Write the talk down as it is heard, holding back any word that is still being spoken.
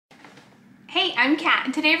I'm Kat,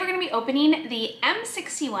 and today we're going to be opening the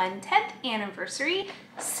M-61 10th Anniversary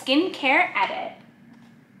Skincare Edit.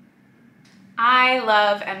 I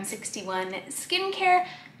love M-61 skincare,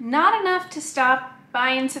 not enough to stop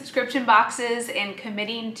buying subscription boxes and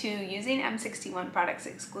committing to using M-61 products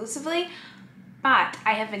exclusively, but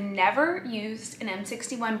I have never used an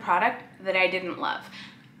M-61 product that I didn't love.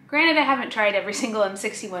 Granted, I haven't tried every single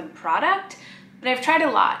M-61 product, but I've tried a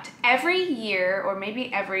lot. Every year, or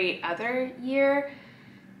maybe every other year,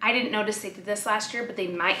 I didn't notice they did this last year, but they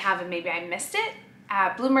might have and maybe I missed it.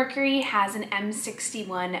 Bluemercury has an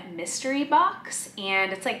M-61 mystery box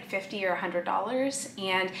and it's like $50 or $100.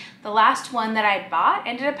 And the last one that I bought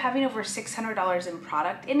ended up having over $600 in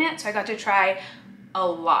product in it. So I got to try a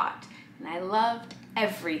lot and I loved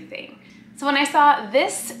everything. So when I saw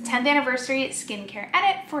this 10th Anniversary Skincare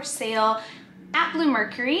Edit for sale at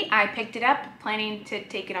Bluemercury, I picked it up, planning to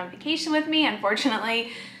take it on vacation with me.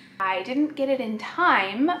 Unfortunately, I didn't get it in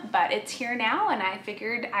time, but it's here now and I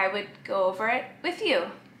figured I would go over it with you.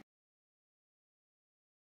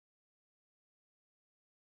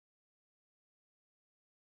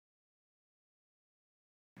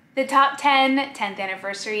 The top 10 10th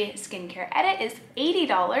Anniversary Skincare Edit is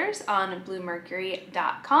 $80 on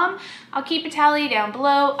Bluemercury.com. I'll keep a tally down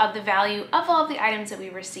below of the value of all of the items that we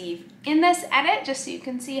receive in this edit, just so you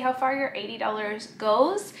can see how far your $80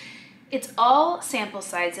 goes. It's all sample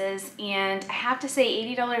sizes, and I have to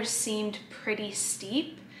say $80 seemed pretty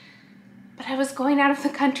steep, but I was going out of the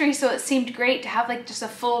country, so it seemed great to have like just a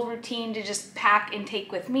full routine to just pack and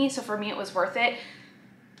take with me. So for me, it was worth it.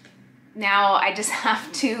 Now I just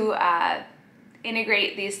have to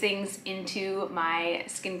integrate these things into my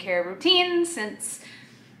skincare routine since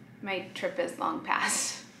my trip is long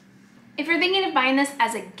past. If you're thinking of buying this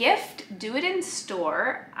as a gift, do it in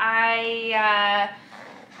store. I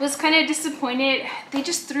was kind of disappointed. They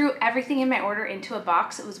just threw everything in my order into a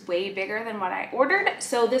box. It was way bigger than what I ordered.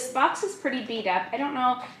 So this box is pretty beat up. I don't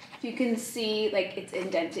know if you can see, like, it's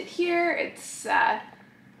indented here. It's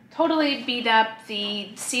totally beat up.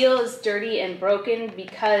 The seal is dirty and broken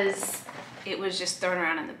because it was just thrown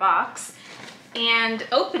around in the box. And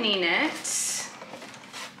opening it,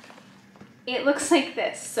 it looks like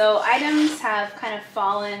this. So items have kind of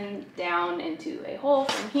fallen down into a hole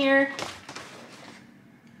from here.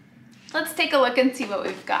 Let's take a look and see what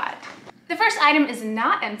we've got. The first item is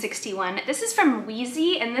not M-61. This is from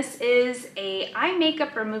Weezie, and this is a eye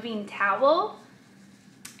makeup removing towel.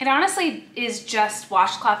 It honestly is just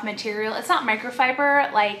washcloth material. It's not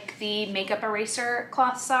microfiber like the makeup eraser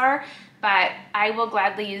cloths are, but I will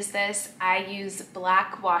gladly use this. I use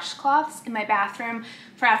black washcloths in my bathroom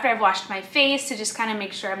for after I've washed my face to just kind of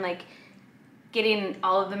make sure I'm like getting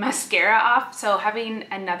all of the mascara off. So having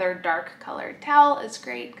another dark colored towel is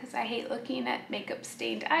great because I hate looking at makeup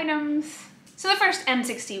stained items. So the first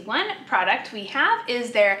M-61 product we have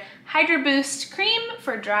is their Hydraboost Cream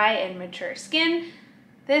for dry and mature skin.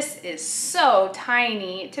 This is so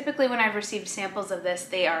tiny. Typically when I've received samples of this,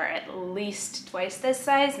 they are at least twice this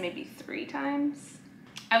size, maybe 3 times.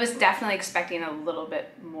 I was definitely expecting a little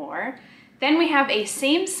bit more. Then we have a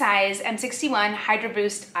same size M-61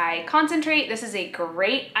 Hydraboost Eye Concentrate. This is a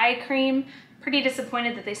great eye cream. Pretty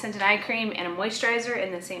disappointed that they sent an eye cream and a moisturizer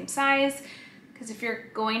in the same size, because if you're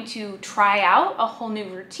going to try out a whole new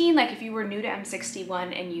routine, like if you were new to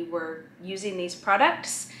M-61 and you were using these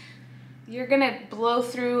products, you're gonna blow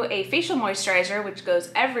through a facial moisturizer, which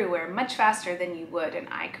goes everywhere much faster than you would an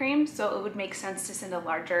eye cream. So it would make sense to send a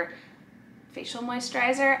larger facial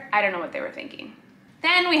moisturizer. I don't know what they were thinking.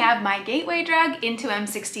 Then we have my gateway drug into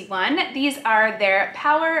M-61. These are their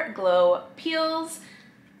PowerGlow Peels.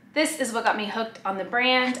 This is what got me hooked on the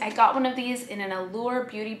brand. I got one of these in an Allure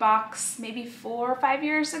beauty box maybe 4 or 5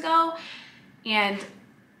 years ago, and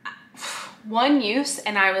one use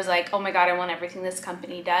and I was like, oh my God, I want everything this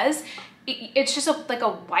company does. It's just like a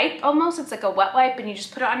wipe almost. It's like a wet wipe and you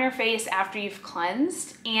just put it on your face after you've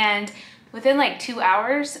cleansed. And within like 2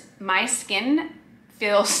 hours, my skin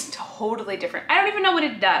feels totally different. I don't even know what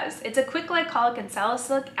it does. It's a quick glycolic and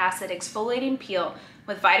salicylic acid exfoliating peel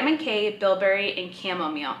with vitamin K, bilberry, and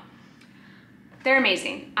chamomile. They're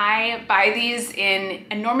amazing. I buy these in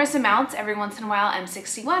enormous amounts. Every once in a while,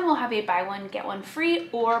 M-61 will have a buy one, get one free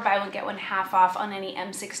or buy one, get one half off on any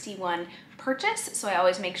M-61 purchase. So I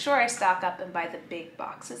always make sure I stock up and buy the big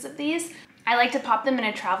boxes of these. I like to pop them in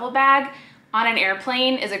a travel bag. On an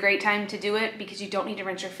airplane is a great time to do it because you don't need to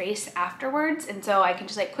rinse your face afterwards. And so I can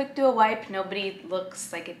just like quick do a wipe. Nobody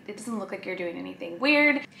looks like it doesn't look like you're doing anything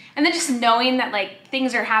weird. And then just knowing that like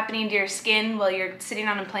things are happening to your skin while you're sitting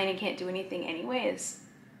on a plane and can't do anything anyway is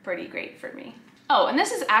pretty great for me. Oh, and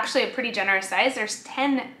this is actually a pretty generous size. There's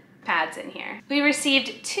 10 pads in here. We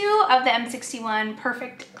received 2 of the M-61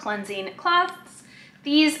 Perfect Cleansing Cloths.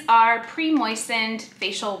 These are pre-moistened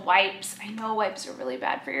facial wipes. I know wipes are really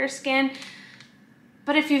bad for your skin,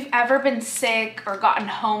 but if you've ever been sick or gotten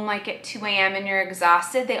home like at 2 a.m. and you're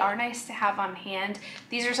exhausted, they are nice to have on hand.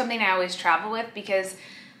 These are something I always travel with because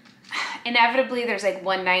inevitably there's like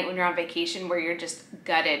one night when you're on vacation where you're just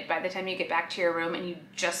gutted by the time you get back to your room and you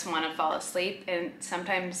just want to fall asleep. And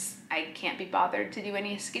sometimes I can't be bothered to do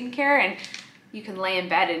any skincare, and you can lay in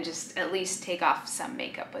bed and just at least take off some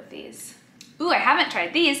makeup with these. Ooh, I haven't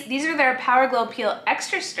tried these. These are their PowerGlow Peel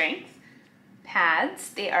Extra Strength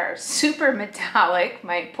pads. They are super metallic.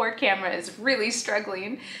 My poor camera is really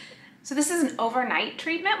struggling. So this is an overnight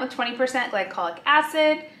treatment with 20% glycolic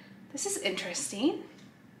acid. This is interesting.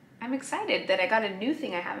 I'm excited that I got a new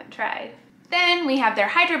thing I haven't tried. Then we have their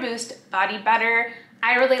Hydraboost Body Butter.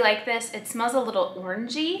 I really like this. It smells a little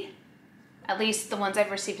orangey. At least the ones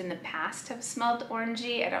I've received in the past have smelled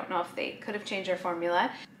orangey. I don't know if they could have changed their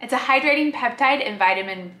formula. It's a hydrating peptide and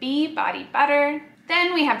vitamin B body butter.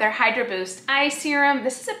 Then we have their Hydraboost Eye Serum.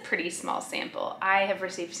 This is a pretty small sample. I have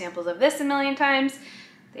received samples of this a million times.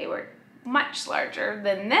 They were much larger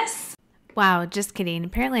than this. Wow, just kidding.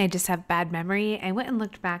 Apparently I just have bad memory. I went and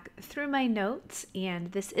looked back through my notes,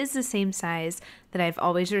 and this is the same size that I've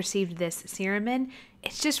always received this serum in.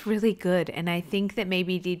 It's just really good, and I think that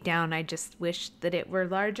maybe deep down I just wish that it were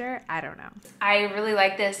larger. I don't know. I really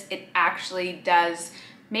like this. It actually does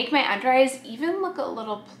make my under eyes even look a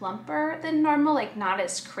little plumper than normal, like not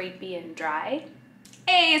as crepey and dry.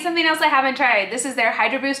 Hey, something else I haven't tried. This is their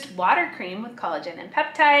Hydraboost Water Cream with collagen and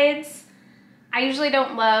peptides. I usually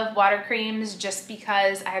don't love water creams just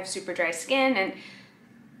because I have super dry skin and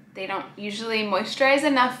they don't usually moisturize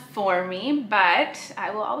enough for me, but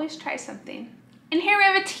I will always try something. And here we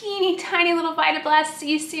have a teeny tiny little Vitablast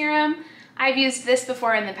C serum. I've used this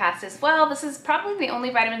before in the past as well. This is probably the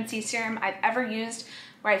only vitamin C serum I've ever used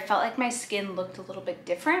where I felt like my skin looked a little bit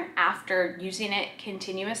different after using it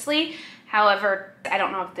continuously. However, I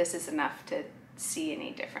don't know if this is enough to see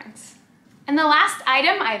any difference. And the last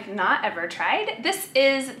item I've not ever tried, this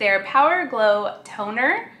is their PowerGlow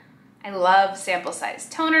Toner. I love sample size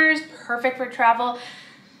toners, perfect for travel.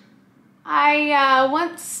 I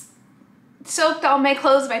once soaked all my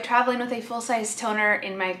clothes by traveling with a full-size toner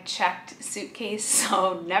in my checked suitcase,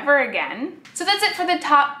 so never again. So that's it for the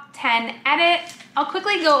top 10 edit. I'll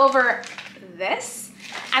quickly go over this.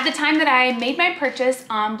 At the time that I made my purchase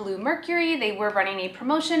on Bluemercury, they were running a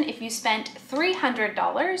promotion. If you spent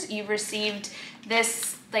 $300, you received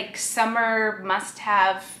this like summer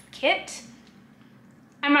must-have kit.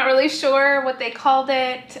 I'm not really sure what they called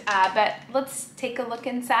it, but let's take a look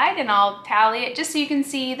inside and I'll tally it just so you can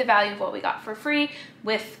see the value of what we got for free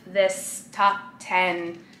with this top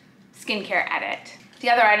 10 skincare edit. The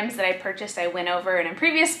other items that I purchased I went over in a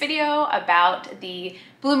previous video about the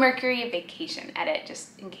Bluemercury Vacation Edit,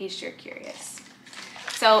 just in case you're curious.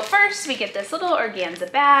 So first we get this little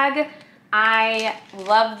organza bag. I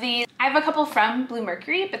love these. I have a couple from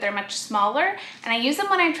Bluemercury, but they're much smaller, and I use them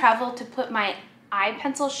when I travel to put my eye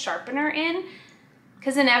pencil sharpener in,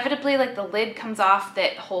 because inevitably like the lid comes off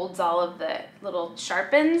that holds all of the little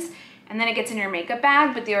sharpens, and then it gets in your makeup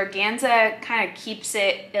bag, but the organza kind of keeps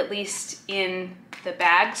it at least in the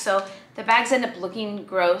bag. So the bags end up looking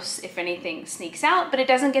gross if anything sneaks out, but it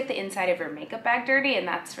doesn't get the inside of your makeup bag dirty, and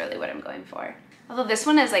that's really what I'm going for. Although this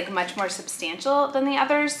one is like much more substantial than the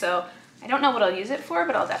others, so I don't know what I'll use it for,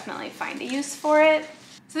 but I'll definitely find a use for it.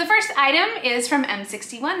 So the first item is from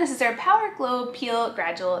M-61. This is their PowerGlow Peel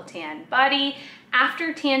Gradual Tan Body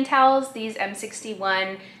After Tan Towels. These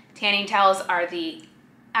M-61 tanning towels are the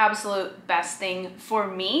absolute best thing for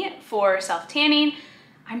me for self-tanning.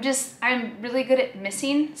 I'm really good at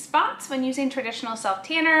missing spots when using traditional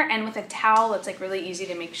self-tanner, and with a towel, it's like really easy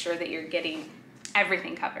to make sure that you're getting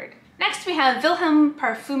everything covered. Next, we have Wilhelm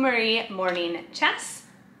Parfumerie Morning Chess.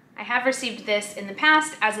 I have received this in the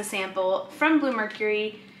past as a sample from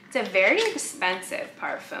Bluemercury. It's a very expensive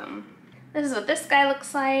parfum. This is what this guy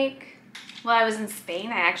looks like. While I was in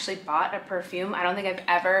Spain, I actually bought a perfume. I don't think I've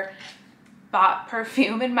ever bought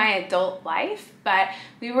perfume in my adult life, but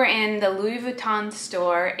we were in the Louis Vuitton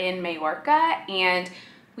store in Mallorca, and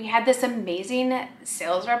we had this amazing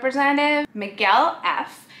sales representative, Miguel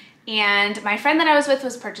F. And my friend that I was with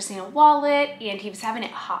was purchasing a wallet, and he was having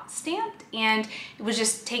it hot stamped, and it was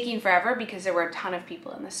just taking forever because there were a ton of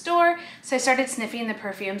people in the store. So I started sniffing the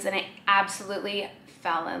perfumes, and I absolutely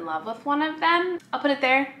fell in love with one of them. I'll put it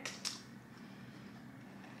there.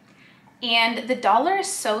 And the dollar is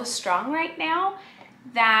so strong right now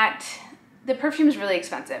that the perfume is really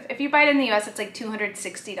expensive. If you buy it in the US, it's like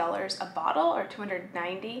 $260 a bottle or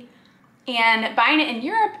 $290. And buying it in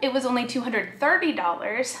Europe, it was only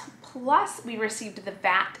 $230, plus we received the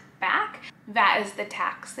VAT back. VAT is the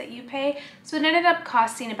tax that you pay. So it ended up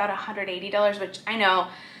costing about $180, which I know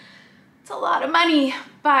it's a lot of money,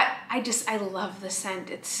 but I love the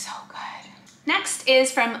scent. It's so good. Next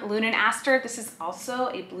is from Lune & Aster. This is also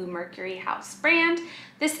a Bluemercury house brand.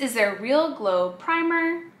 This is their Real Glow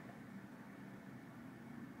Primer.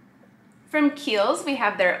 From Kiehl's, we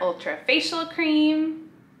have their Ultra Facial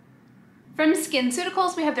Cream. From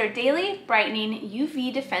SkinCeuticals, we have their Daily Brightening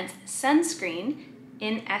UV Defense Sunscreen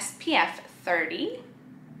in SPF 30.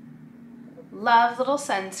 Love little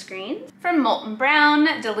sunscreen. From Molton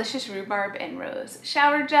Brown, Delicious Rhubarb and Rose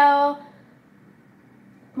Shower Gel.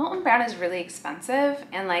 Molton Brown is really expensive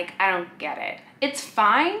and like, I don't get it. It's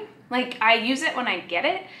fine. Like, I use it when I get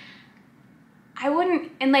it. I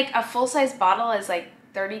wouldn't, and like a full-size bottle is like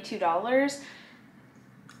 $32.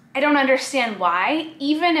 I don't understand why.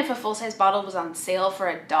 Even if a full-size bottle was on sale for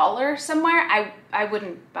 $1 somewhere, I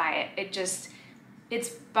wouldn't buy it. It's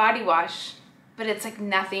body wash, but it's like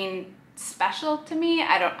nothing special to me.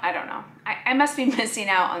 I don't know. I must be missing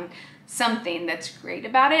out on something that's great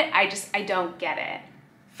about it. I don't get it.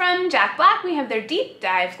 From Jack Black, we have their Deep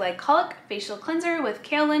Dive Glycolic Facial Cleanser with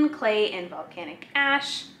kaolin, clay, and volcanic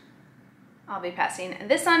ash. I'll be passing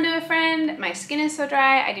this on to a friend. My skin is so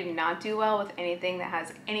dry, I do not do well with anything that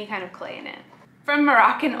has any kind of clay in it. From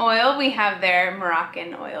Moroccan Oil, we have their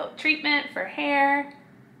Moroccan Oil Treatment for hair.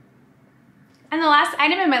 And the last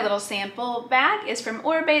item in my little sample bag is from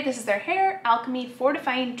Oribe. This is their Hair Alchemy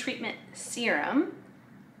Fortifying Treatment Serum.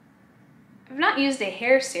 I've not used a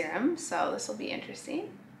hair serum, so this will be interesting.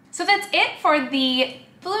 So that's it for the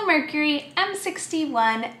Bluemercury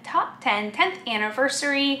M-61 Top 10 10th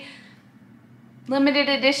Anniversary Limited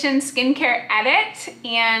Edition Skincare Edit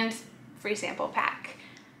and free sample pack.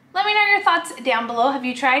 Let me know your thoughts down below. Have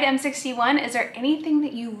you tried M-61? Is there anything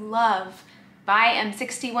that you love by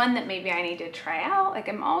M-61 that maybe I need to try out? Like,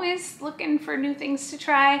 I'm always looking for new things to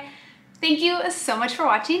try. Thank you so much for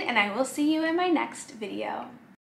watching, and I will see you in my next video.